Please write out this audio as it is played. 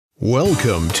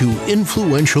Welcome to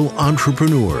Influential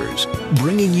Entrepreneurs,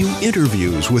 bringing you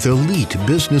interviews with elite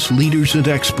business leaders and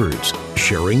experts,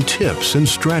 sharing tips and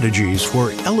strategies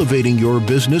for elevating your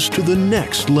business to the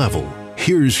next level.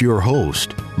 Here's your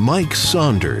host, Mike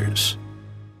Saunders.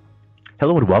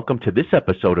 Hello and welcome to this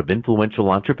episode of Influential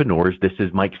Entrepreneurs. This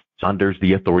is Mike Saunders,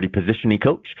 the Authority Positioning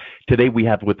Coach. Today we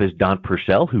have with us Don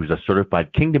Purcell, who's a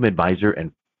certified Kingdom advisor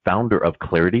and founder of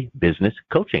Clarity Business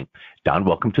Coaching. Don,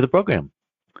 welcome to the program.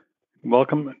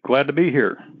 Welcome. Glad to be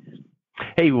here.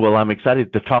 Hey, well, I'm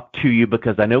excited to talk to you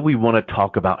because I know we want to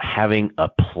talk about having a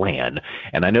plan.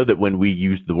 And I know that when we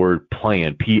use the word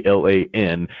plan,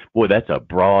 P-L-A-N, boy, that's a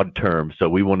broad term. So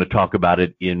we want to talk about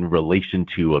it in relation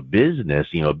to a business,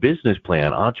 a business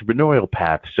plan, entrepreneurial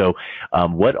path. So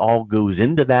what all goes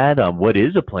into that? What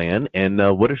is a plan? And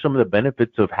what are some of the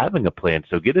benefits of having a plan?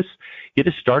 So get us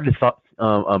started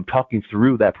talking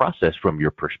through that process from your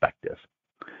perspective.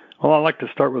 Well, I'd like to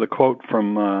start with a quote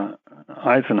from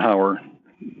Eisenhower,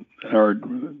 our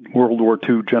World War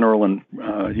II general and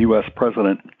U.S.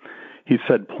 president. He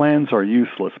said, "Plans are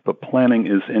useless, but planning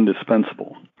is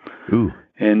indispensable." Ooh.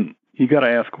 And you got to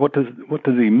ask, what does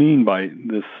he mean by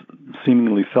this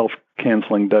seemingly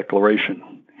self-canceling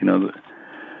declaration? The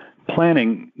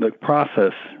planning, the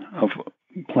process of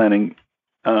planning,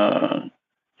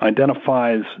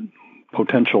 identifies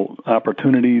potential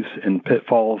opportunities and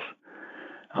pitfalls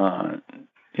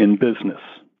in business.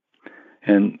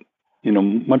 And,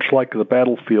 much like the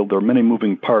battlefield, there are many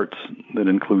moving parts that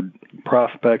include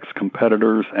prospects,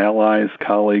 competitors, allies,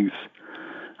 colleagues,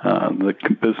 the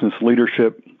business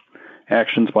leadership,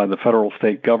 actions by the federal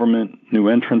state government, new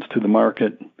entrants to the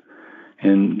market,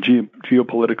 and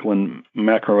geopolitical and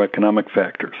macroeconomic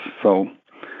factors. So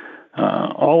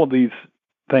all of these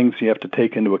things you have to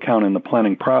take into account in the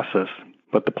planning process,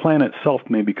 but the plan itself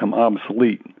may become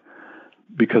obsolete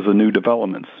because of new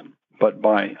developments. But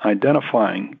by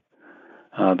identifying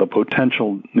the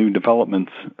potential new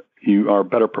developments, you are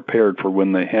better prepared for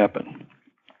when they happen.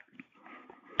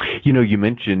 You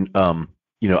mentioned,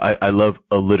 I love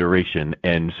alliteration.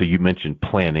 And so you mentioned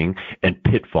planning and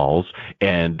pitfalls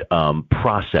and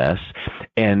process.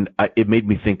 And it made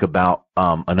me think about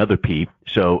another P.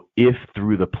 So if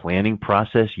through the planning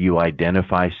process you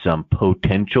identify some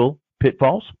potential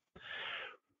pitfalls,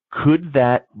 could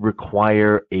that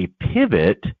require a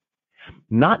pivot?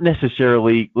 Not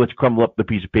necessarily, let's crumble up the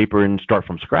piece of paper and start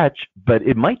from scratch, but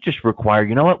it might just require,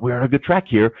 we're on a good track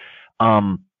here,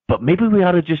 but maybe we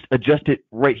ought to just adjust it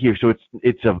right here. So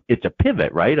it's a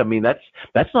pivot, right? I mean,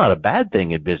 that's not a bad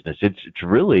thing in business. It's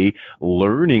really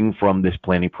learning from this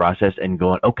planning process and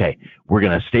going, okay, we're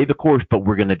going to stay the course, but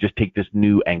we're going to just take this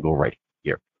new angle right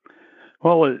here.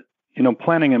 Well,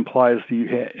 planning implies that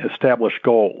you establish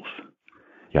goals.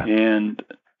 Yeah. And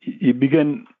you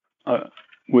begin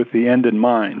with the end in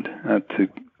mind, to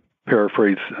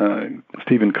paraphrase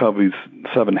Stephen Covey's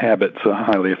 7 Habits of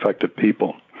Highly Effective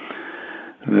People.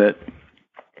 That,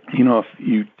 if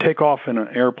you take off in an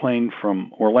airplane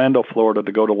from Orlando, Florida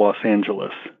to go to Los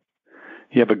Angeles,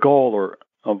 you have a goal or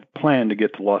a plan to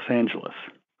get to Los Angeles.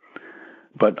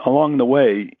 But along the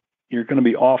way, you're going to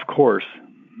be off course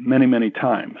many, many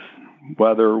times.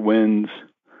 Weather, winds,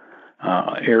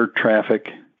 air traffic.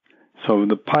 So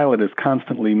the pilot is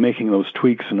constantly making those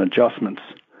tweaks and adjustments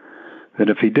that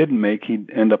if he didn't make, he'd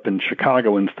end up in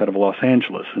Chicago instead of Los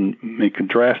Angeles and make a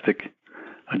drastic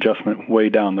adjustment way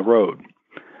down the road.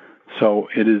 So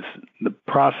it is the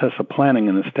process of planning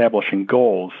and establishing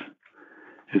goals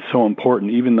is so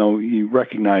important, even though you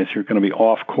recognize you're going to be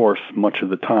off course much of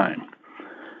the time.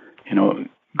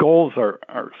 Goals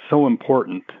are so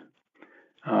important.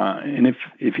 And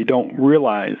if you don't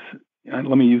realize,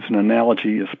 let me use an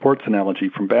analogy, a sports analogy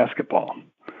from basketball.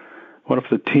 What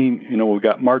if the team, we've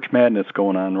got March Madness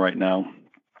going on right now.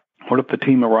 What if the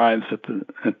team arrives at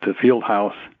the field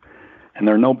house and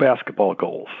there are no basketball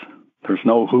goals? There's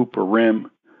no hoop or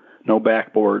rim, no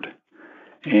backboard,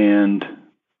 and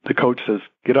the coach says,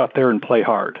 get out there and play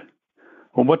hard.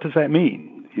 Well, what does that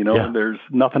mean? There's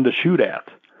nothing to shoot at.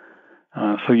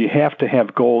 So you have to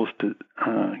have goals to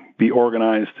be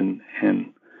organized and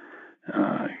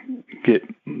get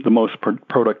the most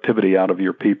productivity out of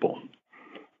your people.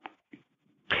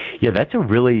 Yeah, that's a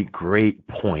really great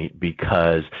point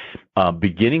because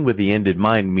beginning with the end in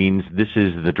mind means this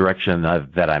is the direction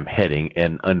that I'm heading.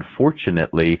 And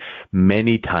unfortunately,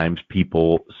 many times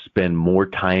people spend more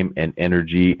time and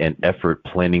energy and effort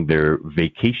planning their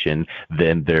vacation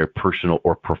than their personal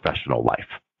or professional life.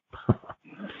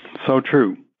 So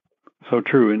true.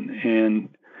 And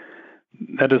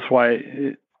that is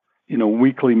why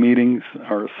weekly meetings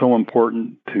are so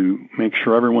important to make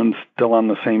sure everyone's still on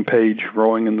the same page,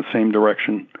 rowing in the same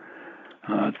direction.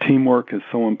 Teamwork is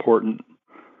so important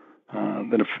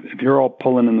that if you're all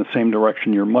pulling in the same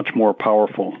direction, you're much more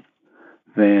powerful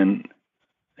than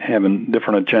having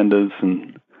different agendas.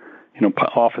 And,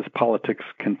 office politics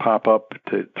can pop up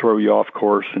to throw you off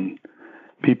course, and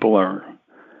people are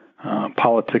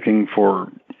politicking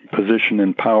for position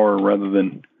and power rather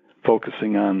than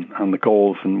focusing on the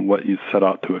goals and what you set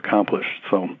out to accomplish.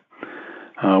 So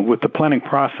with the planning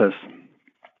process,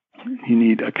 you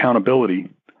need accountability.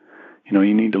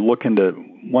 You need to look into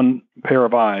one pair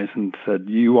of eyes and said,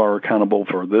 you are accountable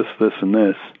for this, this, and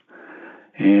this.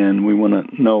 And we want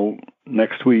to know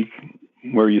next week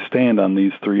where you stand on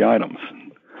these 3 items.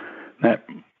 That,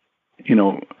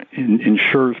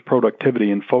 ensures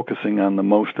productivity and focusing on the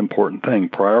most important thing,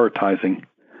 prioritizing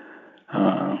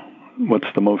what's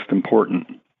the most important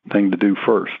thing to do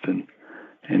first,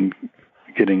 and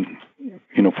getting,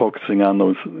 focusing on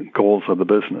those goals of the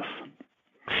business.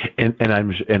 And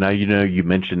you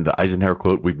mentioned the Eisenhower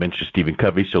quote. We mentioned Stephen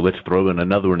Covey, so let's throw in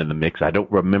another one in the mix. I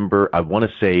don't remember. I want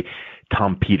to say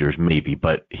Tom Peters maybe,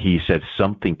 but he said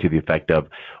something to the effect of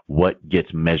what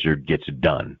gets measured gets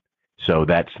done. So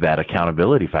that's that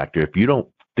accountability factor. If you don't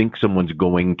think someone's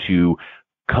going to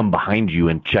come behind you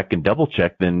and check and double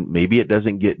check, then maybe it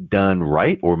doesn't get done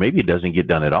right, or maybe it doesn't get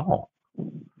done at all.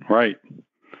 Right.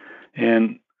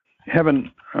 And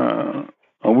having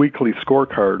a weekly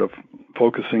scorecard of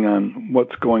focusing on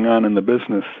what's going on in the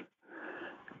business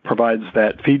provides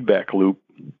that feedback loop,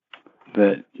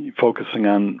 that focusing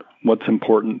on what's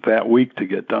important that week to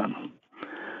get done.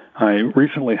 I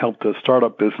recently helped a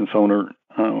startup business owner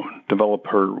develop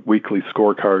her weekly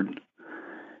scorecard,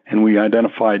 and we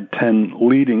identified 10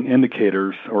 leading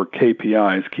indicators, or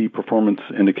KPIs, key performance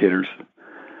indicators,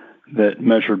 that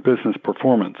measured business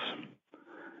performance.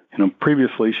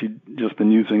 Previously she'd just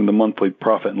been using the monthly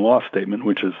profit and loss statement,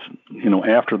 which is,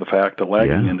 after the fact, a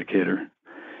lagging indicator,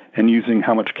 and using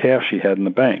how much cash she had in the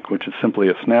bank, which is simply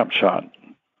a snapshot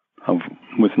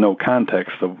with no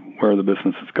context of where the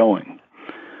business is going.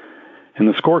 And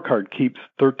the scorecard keeps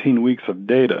 13 weeks of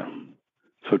data,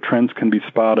 so trends can be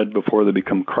spotted before they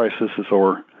become crises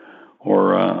or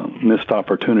missed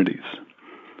opportunities.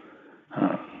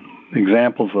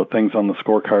 Examples of things on the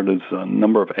scorecard is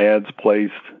number of ads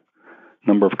placed,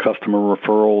 number of customer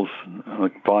referrals,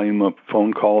 like volume of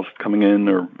phone calls coming in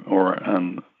or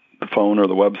on the phone or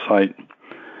the website,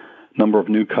 number of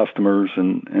new customers,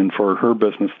 and for her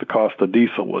business, the cost of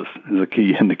diesel is a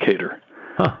key indicator.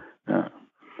 Huh.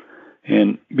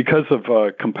 And because of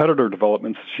competitor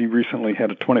developments, she recently had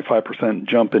a 25%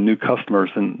 jump in new customers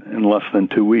in less than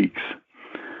 2 weeks.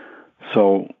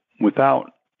 So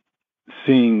without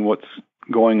seeing what's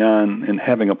going on and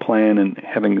having a plan and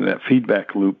having that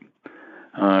feedback loop,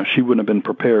 she wouldn't have been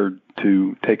prepared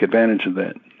to take advantage of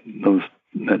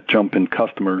that jump in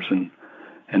customers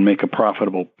and make a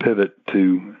profitable pivot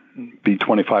to be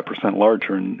 25%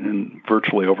 larger in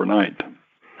virtually overnight.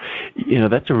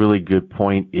 That's a really good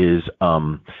point, is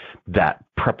that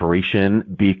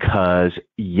preparation, because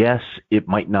yes, it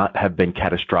might not have been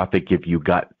catastrophic if you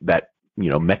got that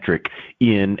metric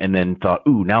in and then thought,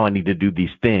 ooh, now I need to do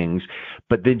these things.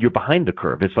 But then you're behind the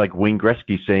curve. It's like Wayne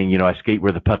Gretzky saying, I skate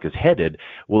where the puck is headed.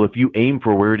 Well, if you aim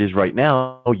for where it is right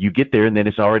now, you get there and then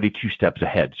it's already 2 steps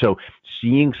ahead. So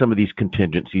seeing some of these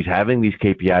contingencies, having these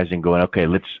KPIs and going, okay,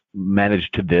 let's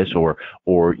manage to this or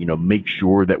make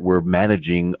sure that we're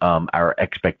managing our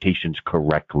expectations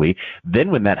correctly.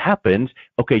 Then when that happens,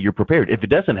 okay, you're prepared. If it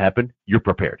doesn't happen, you're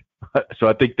prepared. So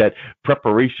I think that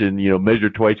preparation, measure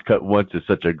twice, cut once, is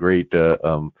such a great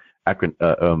thought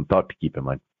to keep in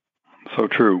mind. So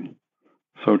true.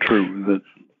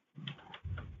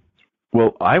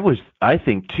 Well, I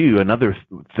think too, another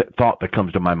thought that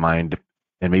comes to my mind,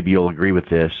 and maybe you'll agree with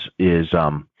this, is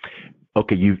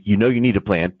okay, you need a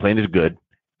plan. Plan is good.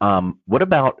 What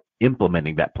about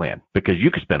implementing that plan? Because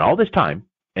you could spend all this time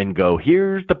and go,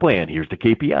 here's the plan, here's the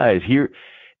KPIs, here.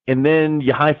 And then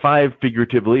you high five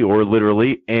figuratively or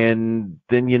literally, and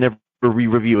then you never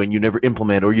re-review and you never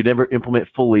implement, or you never implement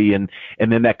fully. And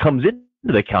then that comes into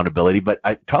the accountability. But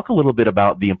I talk a little bit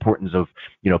about the importance of,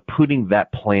 putting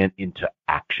that plan into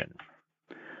action.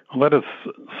 Well, that is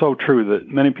so true that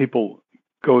many people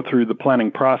go through the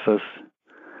planning process,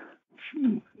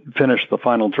 finish the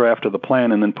final draft of the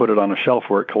plan, and then put it on a shelf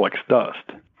where it collects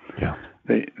dust. Yeah.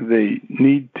 They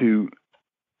need to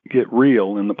get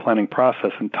real in the planning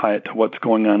process and tie it to what's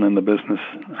going on in the business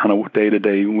on a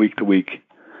day-to-day, week-to-week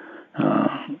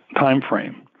time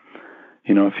frame.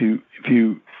 If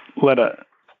you let a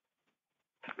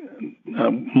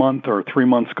a month or 3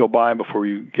 months go by before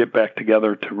you get back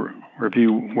together to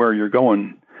review where you're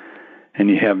going, and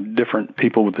you have different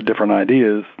people with the different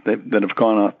ideas that have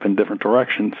gone up in different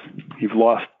directions, you've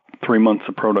lost 3 months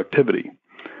of productivity.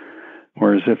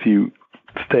 Whereas if you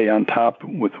stay on top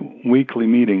with weekly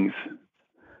meetings,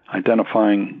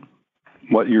 identifying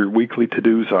what your weekly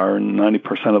to-dos are, and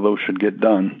 90% of those should get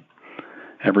done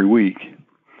every week,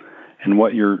 and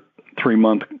what your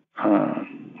 3-month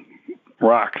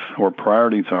rocks or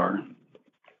priorities are,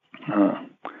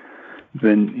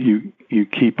 then you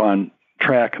keep on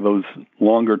track of those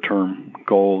longer-term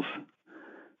goals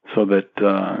so that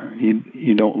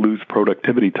you don't lose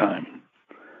productivity time.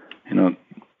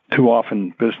 Too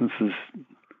often business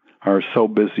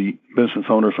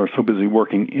owners are so busy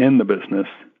working in the business,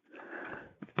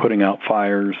 putting out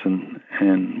fires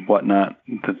and whatnot,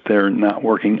 that they're not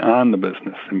working on the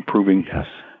business, improving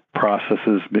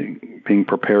processes, being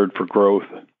prepared for growth.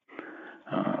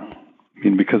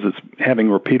 Because it's having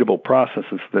repeatable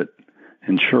processes that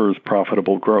ensures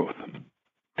profitable growth.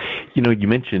 You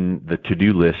mentioned the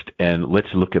to-do list, and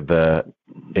let's look at the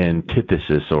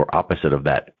antithesis or opposite of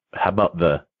that. How about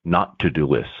the not to-do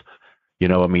list? We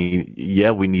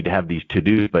need to have these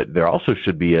to-dos, but there also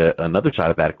should be another side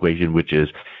of that equation, which is,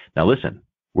 now listen,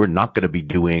 we're not going to be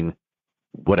doing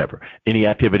whatever, any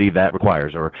activity that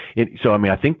requires,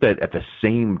 I think that at the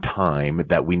same time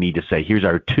that we need to say, here's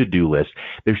our to-do list,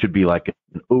 there should be like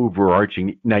an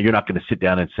overarching, now you're not going to sit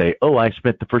down and say, I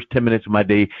spent the first 10 minutes of my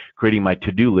day creating my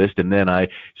to-do list, and then I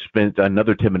spent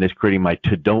another 10 minutes creating my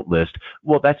to-don't list.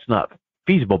 Well, that's not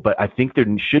feasible, but I think there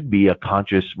should be a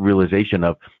conscious realization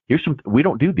of, we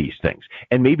don't do these things.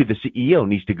 And maybe the CEO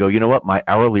needs to go, you know what, my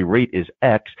hourly rate is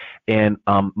X, and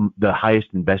the highest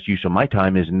and best use of my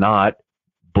time is not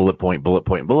bullet point.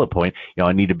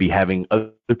 I need to be having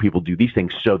other people do these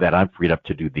things so that I'm freed up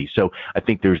to do these. So I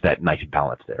think there's that nice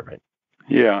balance there, right?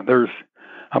 Yeah, there's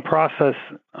a process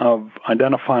of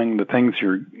identifying the things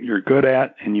you're good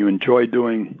at and you enjoy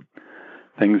doing,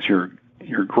 things you're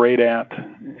great at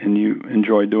and you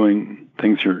enjoy doing,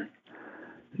 things you're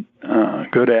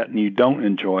good at and you don't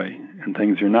enjoy, and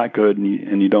things you're not good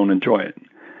and you don't enjoy it.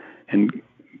 And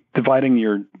dividing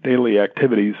your daily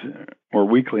activities or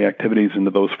weekly activities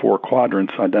into those 4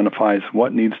 quadrants identifies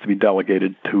what needs to be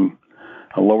delegated to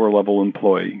a lower level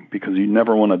employee, because you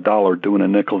never want $1 doing a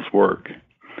nickel's work.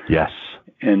 Yes,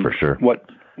 and for sure. What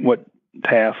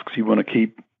tasks you want to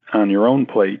keep on your own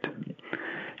plate.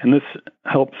 And this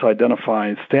helps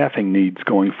identify staffing needs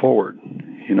going forward.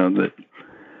 That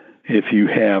if you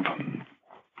have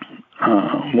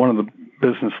one of the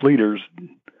business leaders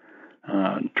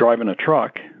driving a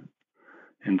truck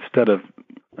instead of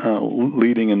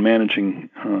leading and managing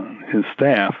his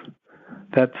staff,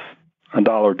 that's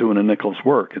 $1 doing a nickel's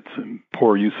work. It's a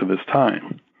poor use of his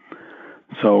time.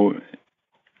 So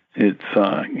it's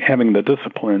having the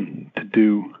discipline to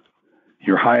do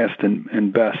your highest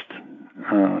and best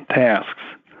tasks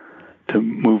to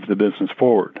move the business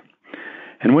forward.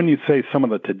 And when you say some of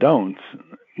the to-don'ts,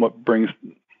 what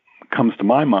comes to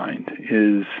my mind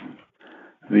is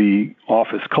the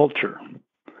office culture.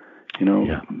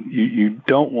 You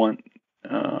don't want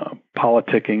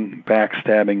politicking,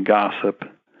 backstabbing, gossip,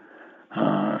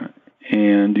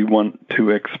 and you want to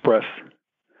express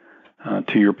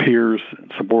to your peers,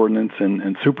 subordinates,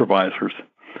 and supervisors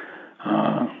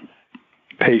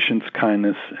patience,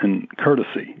 kindness, and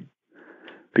courtesy,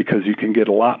 because you can get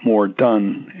a lot more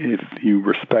done if you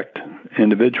respect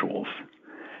individuals,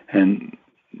 and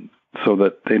so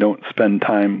that they don't spend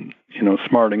time,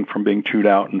 smarting from being chewed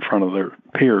out in front of their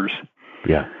peers.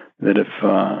 Yeah. That if,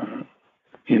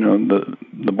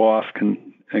 the boss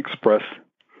can express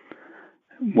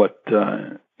what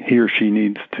he or she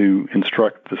needs to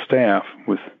instruct the staff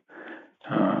with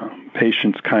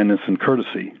patience, kindness, and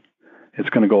courtesy, it's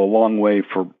going to go a long way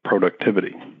for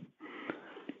productivity.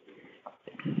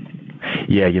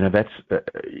 Yeah, that's.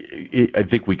 I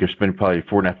think we could spend probably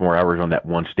 4.5 more hours on that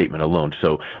one statement alone.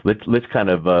 So let's kind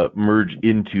of merge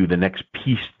into the next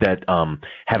piece that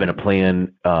having a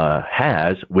plan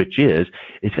has, which is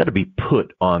it's got to be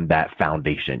put on that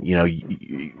foundation.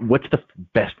 What's the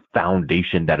best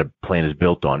foundation that a plan is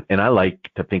built on? And I like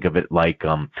to think of it like,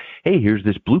 hey, here's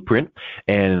this blueprint,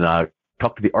 and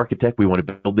talk to the architect. We want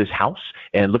to build this house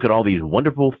and look at all these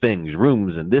wonderful things,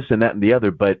 rooms and this and that and the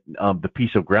other. But the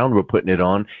piece of ground we're putting it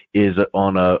on is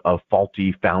on a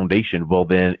faulty foundation. Well,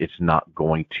 then it's not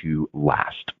going to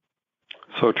last.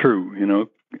 So true.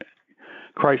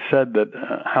 Christ said that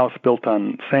a house built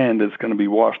on sand is going to be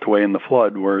washed away in the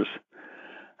flood, whereas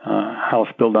a house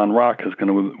built on rock is going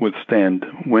to withstand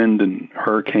wind and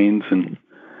hurricanes.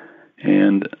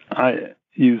 And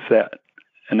use that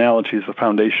analogy as a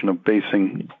foundation of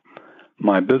basing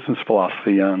my business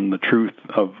philosophy on the truth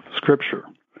of Scripture.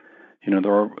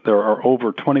 There are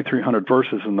over 2,300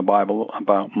 verses in the Bible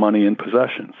about money and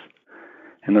possessions,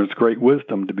 and there's great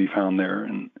wisdom to be found there.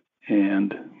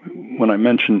 And when I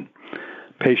mention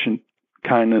patient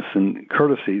kindness and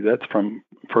courtesy, that's from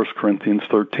 1 Corinthians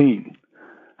 13,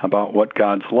 about what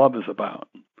God's love is about.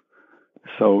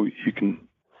 So you can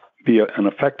be an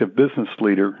effective business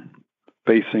leader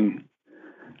basing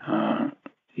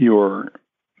your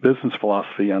business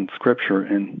philosophy on Scripture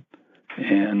and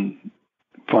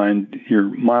find you're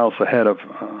miles ahead of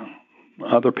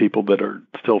other people that are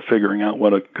still figuring out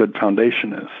what a good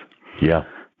foundation is. Yeah.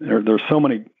 There's so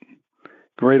many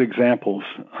great examples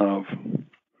of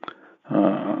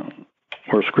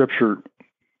where Scripture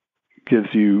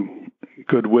gives you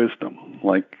good wisdom,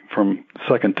 like from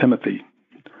 2 Timothy.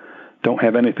 Don't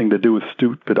have anything to do with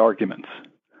stupid arguments.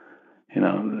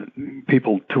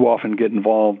 People too often get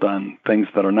involved on things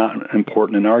that are not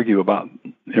important and argue about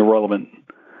irrelevant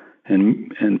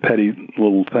and petty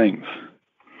little things.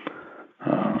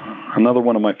 Another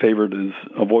one of my favorite is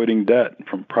avoiding debt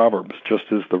from Proverbs. Just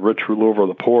as the rich rule over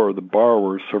the poor, the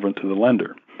borrower is servant to the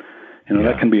lender.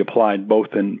 That can be applied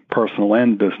both in personal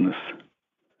and business.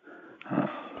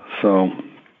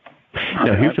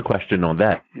 Now, here's a question on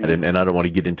that, and I don't want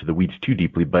to get into the weeds too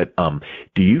deeply, but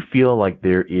do you feel like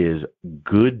there is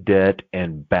good debt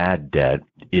and bad debt?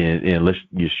 And let's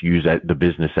just use the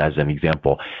business as an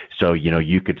example. So,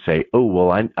 you could say, oh,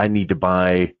 well, I need to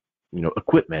buy,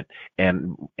 equipment,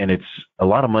 and it's a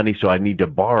lot of money, so I need to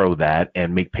borrow that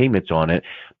and make payments on it.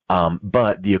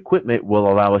 But the equipment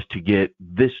will allow us to get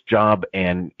this job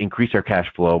and increase our cash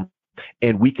flow,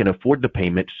 and we can afford the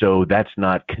payment, so that's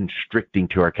not constricting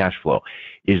to our cash flow.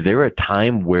 Is there a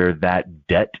time where that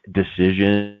debt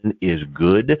decision is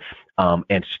good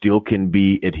and still can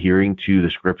be adhering to the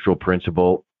scriptural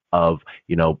principle of,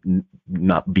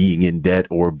 not being in debt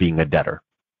or being a debtor?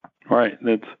 Right.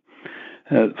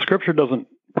 Scripture doesn't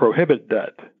prohibit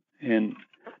debt, and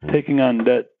taking on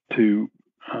debt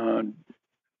on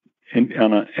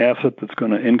an asset that's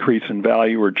going to increase in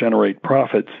value or generate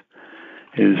profits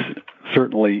is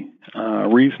certainly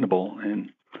reasonable,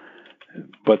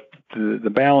 but the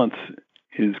balance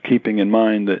is keeping in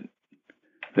mind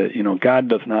that God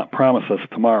does not promise us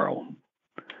tomorrow.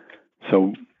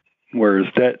 So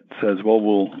whereas debt says, well,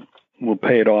 we'll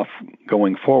pay it off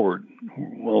going forward.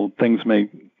 Well, things may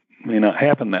not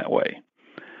happen that way.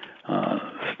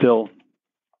 Still,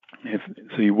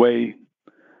 so you weigh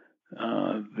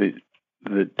the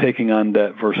taking on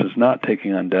debt versus not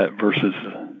taking on debt versus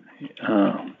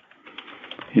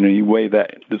you weigh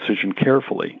that decision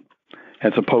carefully,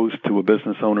 as opposed to a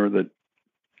business owner that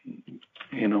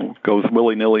goes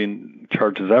willy-nilly and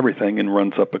charges everything and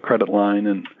runs up a credit line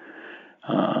and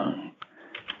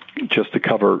just to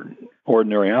cover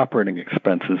ordinary operating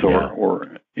expenses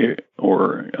or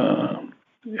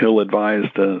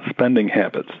ill-advised spending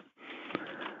habits.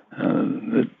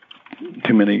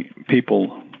 Too many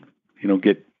people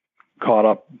get caught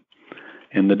up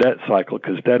in the debt cycle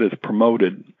because debt is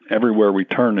promoted everywhere we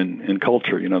turn in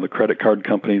culture. The credit card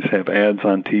companies have ads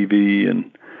on TV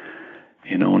and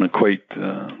equate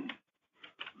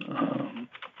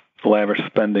lavish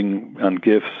spending on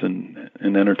gifts and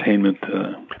entertainment.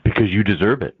 Because you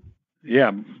deserve it.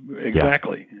 Yeah,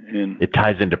 exactly. Yeah. And it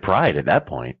ties into pride at that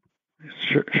point.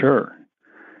 Sure.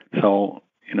 So,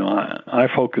 I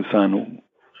focus on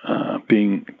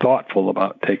being thoughtful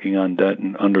about taking on debt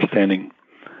and understanding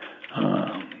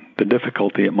the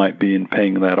difficulty it might be in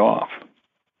paying that off.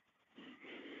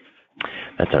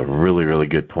 That's a really, really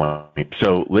good point.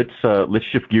 So let's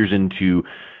shift gears into,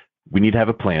 we need to have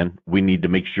a plan. We need to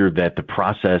make sure that the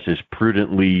process is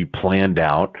prudently planned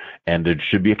out, and there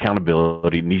should be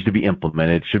accountability. It needs to be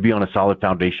implemented. It should be on a solid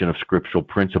foundation of scriptural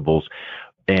principles.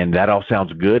 And that all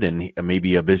sounds good, and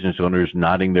maybe a business owner is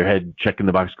nodding their head, checking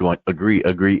the box, going, agree,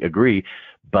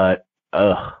 but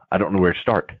I don't know where to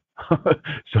start.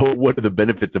 So what are the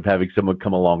benefits of having someone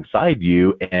come alongside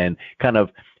you and kind of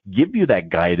give you that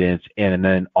guidance, and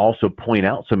then also point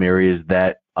out some areas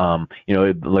that,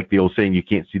 like the old saying, you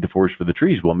can't see the forest for the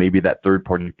trees. Well, maybe that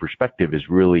third-party perspective is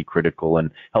really critical and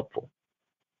helpful.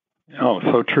 Oh,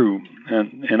 so true.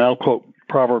 And I'll quote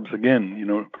Proverbs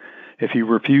again, if you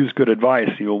refuse good advice,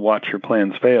 you'll watch your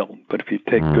plans fail. But if you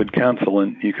take good counsel,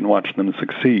 and you can watch them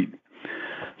succeed.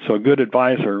 So a good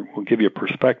advisor will give you a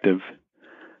perspective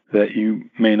that you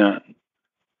may not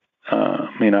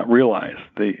realize.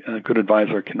 A good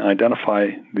advisor can identify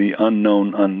the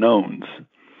unknown unknowns.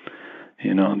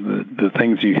 The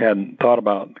things you hadn't thought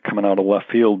about coming out of left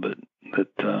field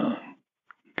that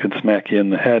could smack you in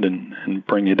the head and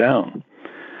bring you down.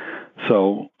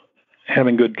 So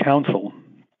having good counsel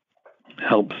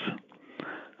helps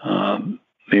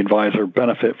the advisor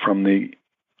benefit from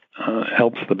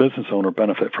helps the business owner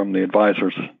benefit from the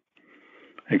advisor's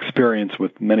experience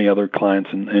with many other clients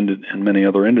and many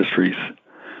other industries.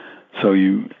 So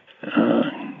you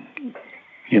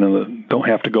don't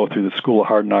have to go through the school of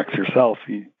hard knocks yourself.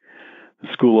 The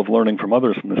school of learning from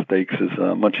others' mistakes is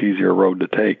a much easier road to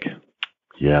take.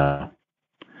 Yeah.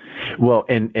 Well,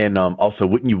 and also,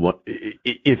 wouldn't you want,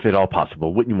 if at all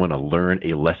possible, wouldn't you want to learn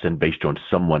a lesson based on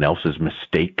someone else's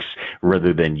mistakes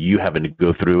rather than you having to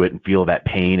go through it and feel that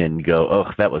pain and go,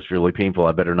 oh, that was really painful,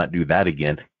 I better not do that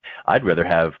again? I'd rather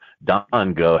have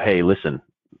Don go, hey, listen,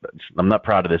 I'm not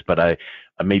proud of this, but I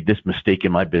made this mistake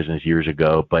in my business years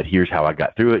ago, but here's how I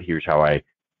got through it. Here's how I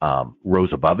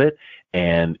rose above it.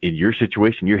 And in your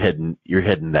situation, you're heading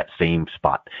that same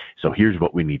spot. So here's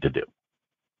what we need to do.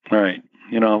 All right.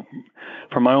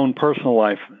 From my own personal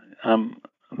life, I'm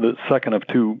the second of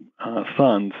two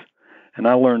sons, and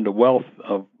I learned a wealth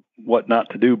of what not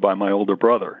to do by my older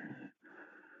brother.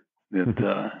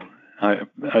 That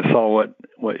I saw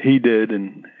what he did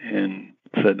and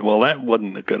said, well, that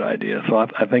wasn't a good idea. So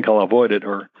I think I'll avoid it,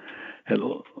 or at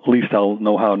least I'll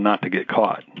know how not to get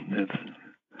caught. It's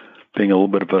being a little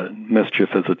bit of a mischief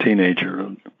as a teenager,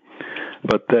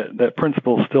 but that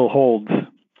principle still holds.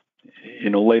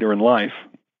 Later in life,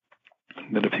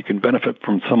 that if you can benefit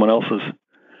from someone else's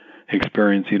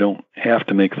experience, you don't have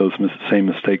to make those same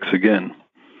mistakes again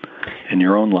in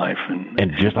your own life.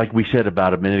 And just like we said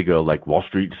about a minute ago, like Wall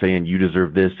Street saying you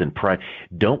deserve this, and pride,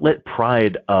 don't let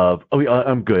pride of, oh,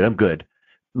 I'm good.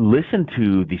 Listen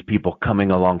to these people coming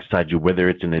alongside you, whether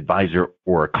it's an advisor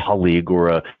or a colleague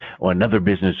or another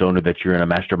business owner that you're in a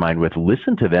mastermind with.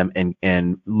 Listen to them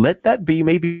and let that be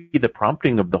maybe the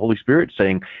prompting of the Holy Spirit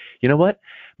saying, you know what,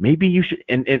 maybe you should.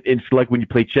 And it's like when you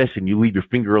play chess and you leave your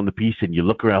finger on the piece and you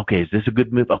look around, okay, is this a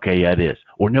good move? Okay, yeah, it is.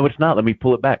 Or no, it's not. Let me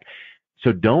pull it back.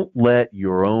 So don't let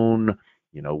your own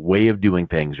way of doing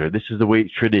things, or this is the way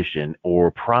it's tradition, or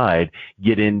pride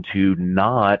get into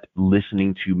not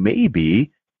listening to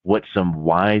maybe what some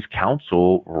wise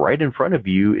counsel right in front of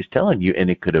you is telling you, and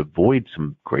it could avoid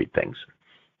some great things.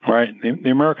 Right.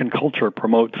 The American culture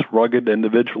promotes rugged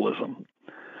individualism.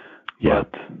 Yeah.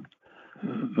 But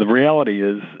the reality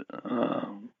is,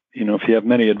 if you have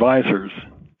many advisors,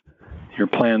 your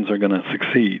plans are going to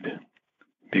succeed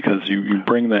because you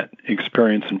bring that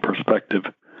experience and perspective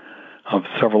of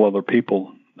several other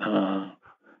people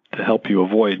to help you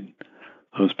avoid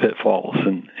those pitfalls.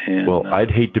 And well,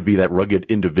 I'd hate to be that rugged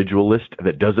individualist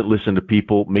that doesn't listen to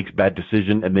people, makes bad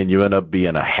decisions, and then you end up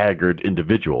being a haggard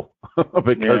individual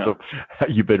because of how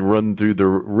you've been run through the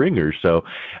ringer. So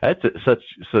that's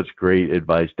such great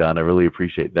advice, Don. I really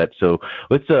appreciate that. So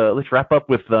let's wrap up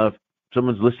with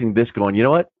someone's listening to this going, you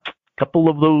know what? A couple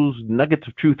of those nuggets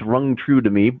of truth rung true to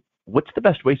me. What's the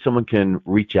best way someone can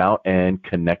reach out and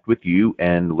connect with you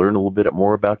and learn a little bit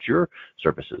more about your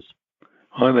services?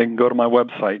 Well, they can go to my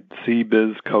website,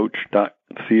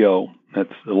 cbizcoach.co.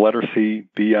 That's the letter C,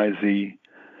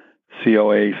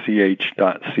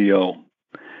 BIZCOACH.co.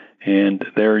 And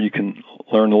there you can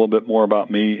learn a little bit more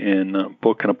about me and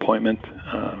book an appointment,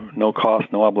 no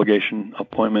cost, no obligation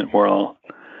appointment where I'll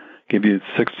give you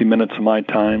 60 minutes of my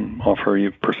time, offer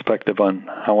you perspective on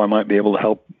how I might be able to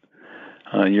help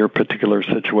your particular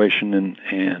situation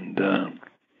and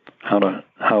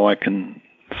how I can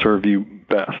serve you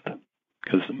best.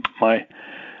 Because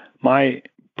my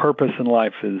purpose in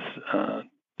life is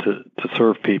to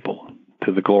serve people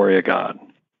to the glory of God.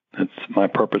 It's my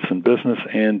purpose in business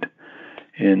and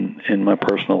in my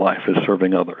personal life is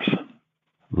serving others.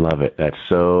 Love it. That's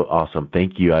so awesome.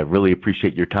 Thank you. I really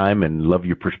appreciate your time and love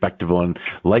your perspective on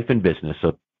life and business.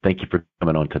 So thank you for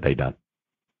coming on today, Don.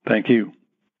 Thank you.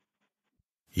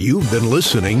 You've been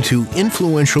listening to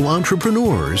Influential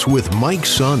Entrepreneurs with Mike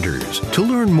Saunders. To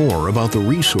learn more about the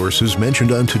resources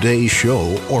mentioned on today's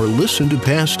show or listen to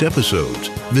past episodes,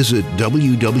 visit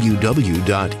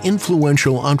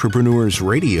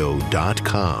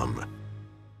www.influentialentrepreneurssradio.com.